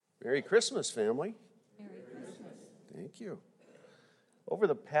Merry Christmas, family. Merry Christmas. Thank you. Over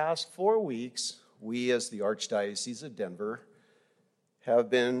the past 4 weeks, we as the Archdiocese of Denver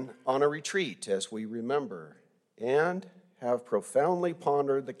have been on a retreat as we remember and have profoundly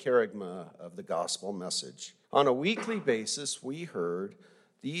pondered the kerygma of the gospel message. On a weekly basis, we heard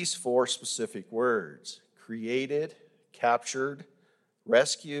these 4 specific words: created, captured,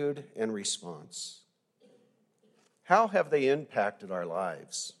 rescued, and response. How have they impacted our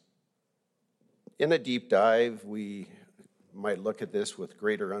lives? In a deep dive, we might look at this with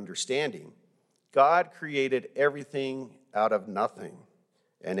greater understanding. God created everything out of nothing,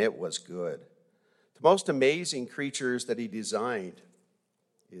 and it was good. The most amazing creatures that he designed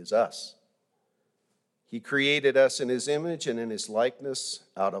is us. He created us in his image and in his likeness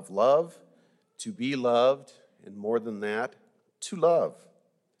out of love, to be loved, and more than that, to love.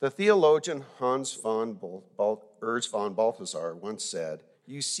 The theologian Urs von Balthasar once said,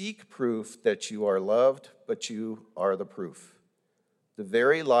 "You seek proof that you are loved, but you are the proof." The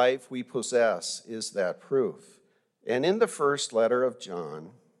very life we possess is that proof. And in the first letter of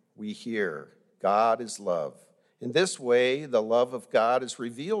John, we hear, God is love. In this way, the love of God is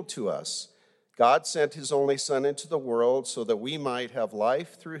revealed to us. God sent his only Son into the world so that we might have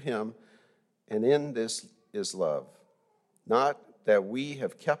life through him, and in this is love. Not that we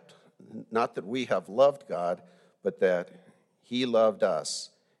have loved God, but that he loved us,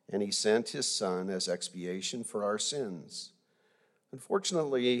 and he sent his Son as expiation for our sins.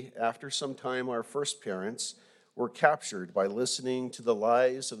 Unfortunately, after some time, our first parents were captured by listening to the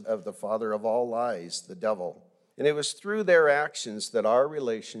lies of the father of all lies, the devil. And it was through their actions that our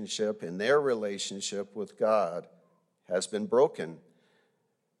relationship and their relationship with God has been broken.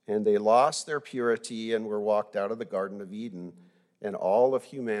 And they lost their purity and were walked out of the Garden of Eden. And all of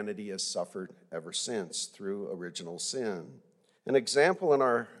humanity has suffered ever since through original sin. An example in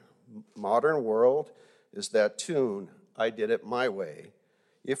our modern world is that tune, I Did It My Way.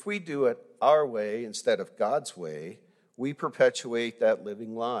 If we do it our way instead of God's way, we perpetuate that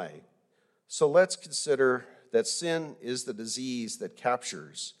living lie. So let's consider that sin is the disease that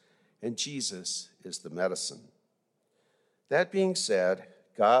captures, and Jesus is the medicine. That being said,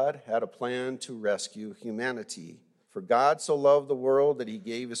 God had a plan to rescue humanity. For God so loved the world that he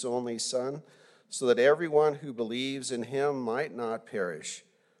gave his only Son, so that everyone who believes in him might not perish,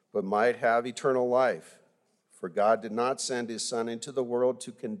 but might have eternal life. For God did not send his Son into the world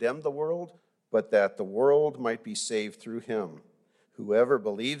to condemn the world, but that the world might be saved through him. Whoever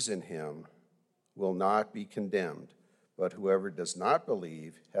believes in him will not be condemned, but whoever does not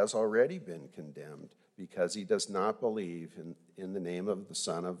believe has already been condemned, because he does not believe in the name of the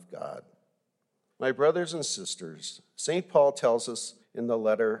Son of God. My brothers and sisters, St. Paul tells us in the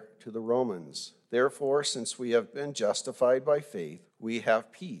letter to the Romans, therefore, since we have been justified by faith, we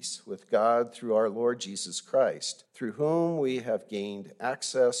have peace with God through our Lord Jesus Christ, through whom we have gained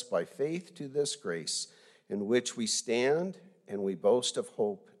access by faith to this grace in which we stand, and we boast of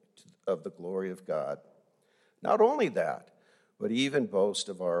hope of the glory of God. Not only that, but even boast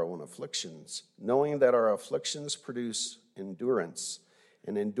of our own afflictions, knowing that our afflictions produce endurance,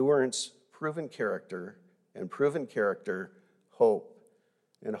 and endurance proven character, and proven character hope,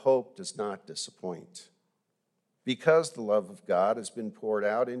 and hope does not disappoint. Because the love of God has been poured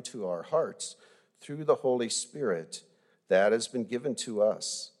out into our hearts through the Holy Spirit that has been given to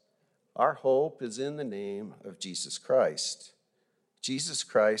us. Our hope is in the name of Jesus Christ. Jesus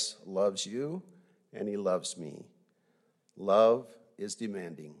Christ loves you, and he loves me. Love is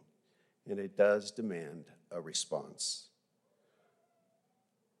demanding, and it does demand a response.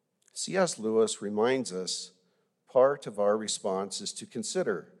 C.S. Lewis reminds us part of our response is to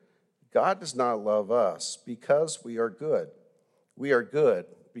consider God does not love us because we are good. We are good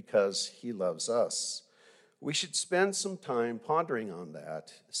because he loves us. We should spend some time pondering on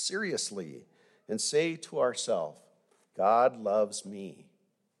that seriously and say to ourselves, God loves me.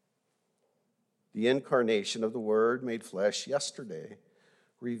 The incarnation of the Word made flesh yesterday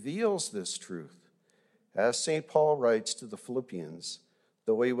reveals this truth. As St. Paul writes to the Philippians,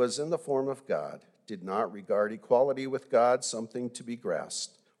 though he was in the form of God, did not regard equality with God something to be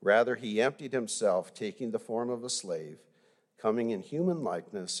grasped. Rather, he emptied himself, taking the form of a slave, coming in human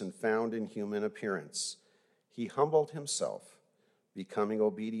likeness and found in human appearance. He humbled himself, becoming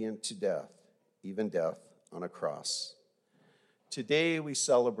obedient to death, even death on a cross. Today we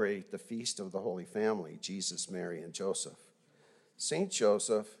celebrate the feast of the Holy Family, Jesus, Mary, and Joseph. Saint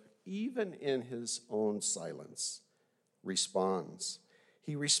Joseph, even in his own silence, responds.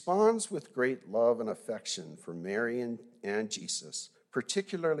 He responds with great love and affection for Mary and Jesus,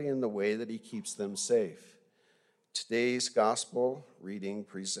 particularly in the way that he keeps them safe. Today's gospel reading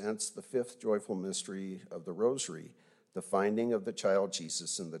presents the fifth joyful mystery of the Rosary, the finding of the child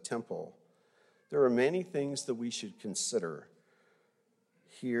Jesus in the temple. There are many things that we should consider.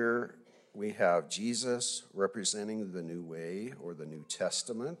 Here we have Jesus representing the new way or the New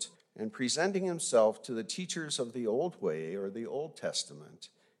Testament and presenting himself to the teachers of the old way or the Old Testament.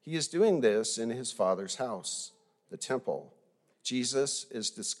 He is doing this in his Father's house, the temple. Jesus is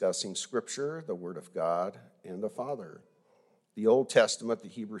discussing Scripture, the Word of God, and the Father. The Old Testament, the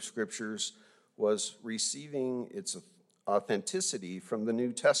Hebrew Scriptures, was receiving its authenticity from the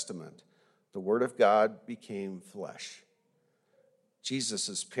New Testament. The Word of God became flesh.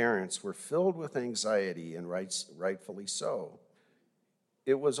 Jesus' parents were filled with anxiety, and rightfully so.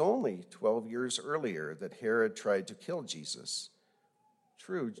 It was only 12 years earlier that Herod tried to kill Jesus.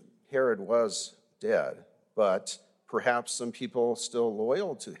 True, Herod was dead, but perhaps some people still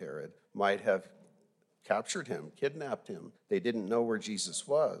loyal to Herod might have captured him, kidnapped him. They didn't know where Jesus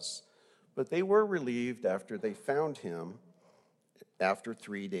was, but they were relieved after they found him after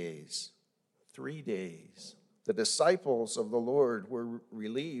 3 days. 3 days. The disciples of the Lord were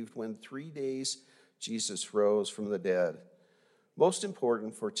relieved when 3 days Jesus rose from the dead. Most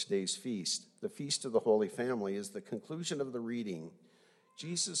important for today's feast, the Feast of the Holy Family, is the conclusion of the reading.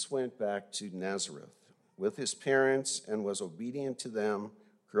 Jesus went back to Nazareth with his parents and was obedient to them,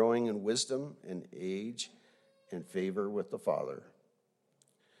 growing in wisdom and age and favor with the Father.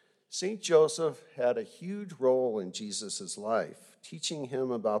 St. Joseph had a huge role in Jesus' life, teaching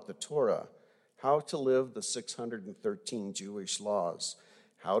him about the Torah, how to live the 613 Jewish laws,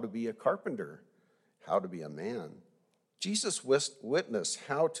 how to be a carpenter, how to be a man. Jesus witnessed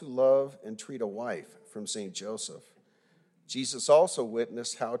how to love and treat a wife from St. Joseph. Jesus also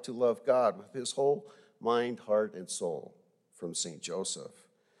witnessed how to love God with his whole mind, heart, and soul from St. Joseph.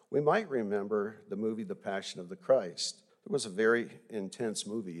 We might remember the movie The Passion of the Christ. It was a very intense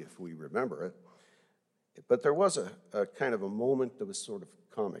movie if we remember it, but there was a kind of a moment that was sort of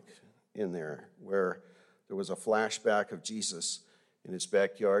comic in there where there was a flashback of Jesus in his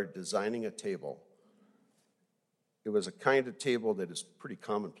backyard designing a table. It was a kind of table that is pretty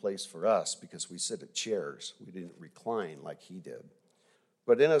commonplace for us because we sit at chairs. We didn't recline like he did.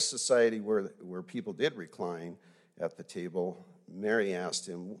 But in a society where people did recline at the table, Mary asked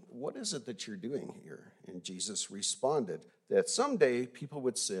him, "What is it that you're doing here?" And Jesus responded that someday people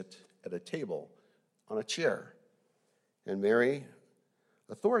would sit at a table on a chair. And Mary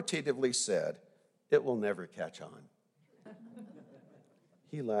authoritatively said, "It will never catch on."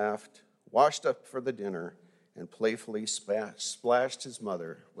 He laughed, washed up for the dinner, and playfully splashed his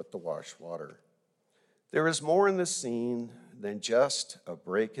mother with the wash water. There is more in this scene than just a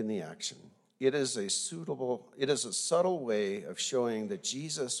break in the action. It is a subtle way of showing that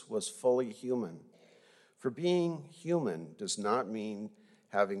Jesus was fully human. For being human does not mean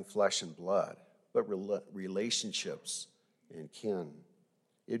having flesh and blood, but relationships and kin.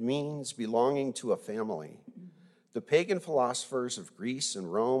 It means belonging to a family. The pagan philosophers of Greece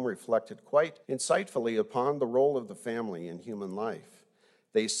and Rome reflected quite insightfully upon the role of the family in human life.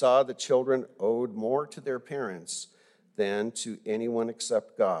 They saw that children owed more to their parents than to anyone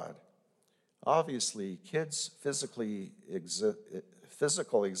except God. Obviously, kids' physical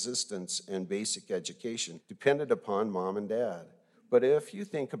existence and basic education depended upon mom and dad. But if you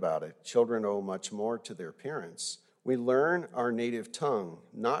think about it, children owe much more to their parents. We learn our native tongue,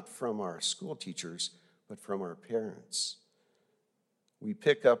 not from our school teachers, but from our parents. We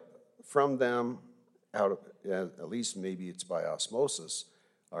pick up from them, at least maybe it's by osmosis,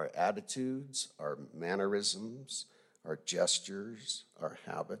 our attitudes, our mannerisms, our gestures, our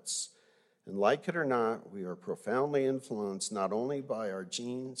habits. And like it or not, we are profoundly influenced not only by our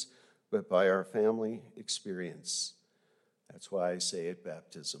genes, but by our family experience. That's why I say at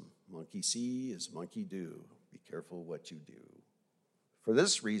baptism, monkey see is monkey do. Be careful what you do. For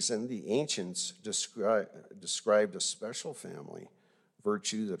this reason, the ancients described a special family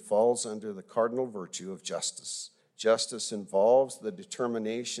virtue that falls under the cardinal virtue of justice. Justice involves the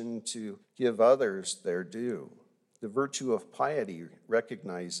determination to give others their due. The virtue of piety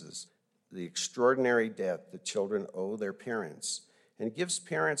recognizes the extraordinary debt that children owe their parents and gives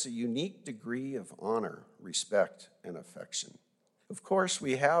parents a unique degree of honor, respect, and affection. Of course,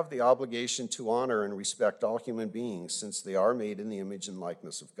 we have the obligation to honor and respect all human beings since they are made in the image and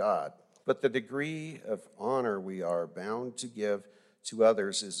likeness of God. But the degree of honor we are bound to give to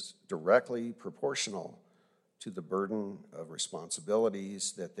others is directly proportional to the burden of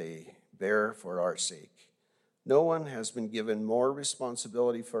responsibilities that they bear for our sake. No one has been given more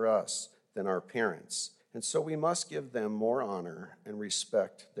responsibility for us than our parents, and so we must give them more honor and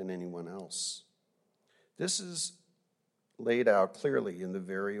respect than anyone else. This is laid out clearly in the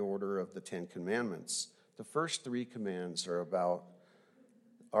very order of the Ten Commandments. The first three commands are about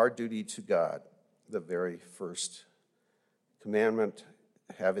our duty to God. The very first commandment,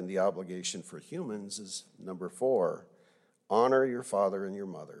 having the obligation for humans, is number 4, honor your father and your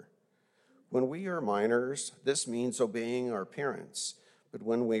mother. When we are minors, this means obeying our parents. But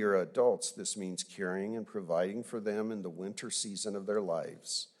when we are adults, this means caring and providing for them in the winter season of their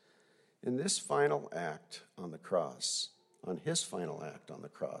lives. In this final act on the cross, on his final act on the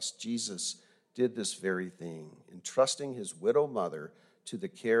cross, Jesus did this very thing, entrusting his widow mother to the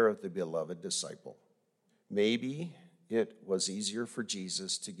care of the beloved disciple. Maybe it was easier for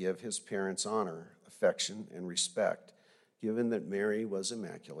Jesus to give his parents honor, affection, and respect, given that Mary was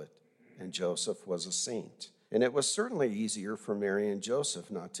immaculate and Joseph was a saint. And it was certainly easier for Mary and Joseph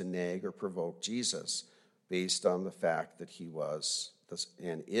not to nag or provoke Jesus, based on the fact that he was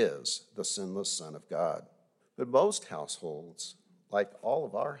and is the sinless Son of God. But most households, like all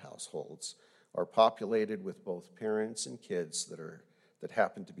of our households, are populated with both parents and kids that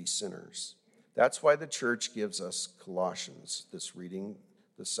happen to be sinners. That's why the church gives us Colossians,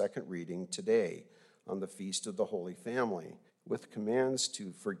 the second reading today on the Feast of the Holy Family, with commands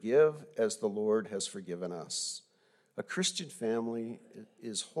to forgive as the Lord has forgiven us. A Christian family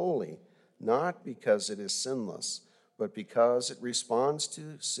is holy not because it is sinless, but because it responds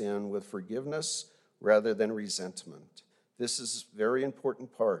to sin with forgiveness rather than resentment. This is a very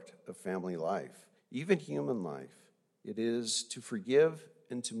important part of family life, even human life. It is to forgive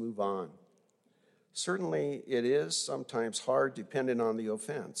and to move on. Certainly, it is sometimes hard depending on the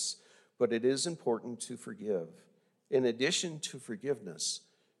offense, but it is important to forgive. In addition to forgiveness,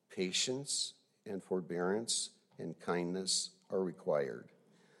 patience and forbearance and kindness are required.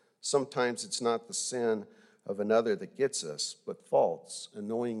 Sometimes it's not the sin of another that gets us, but faults,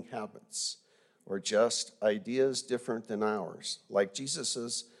 annoying habits, or just ideas different than ours, like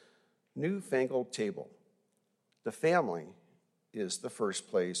Jesus' newfangled table. The family is the first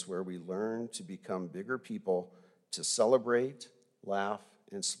place where we learn to become bigger people, to celebrate, laugh,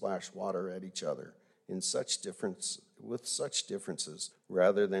 and splash water at each other with such differences,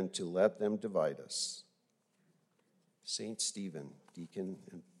 rather than to let them divide us. Saint Stephen, deacon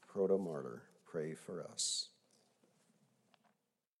and proto-martyr, pray for us.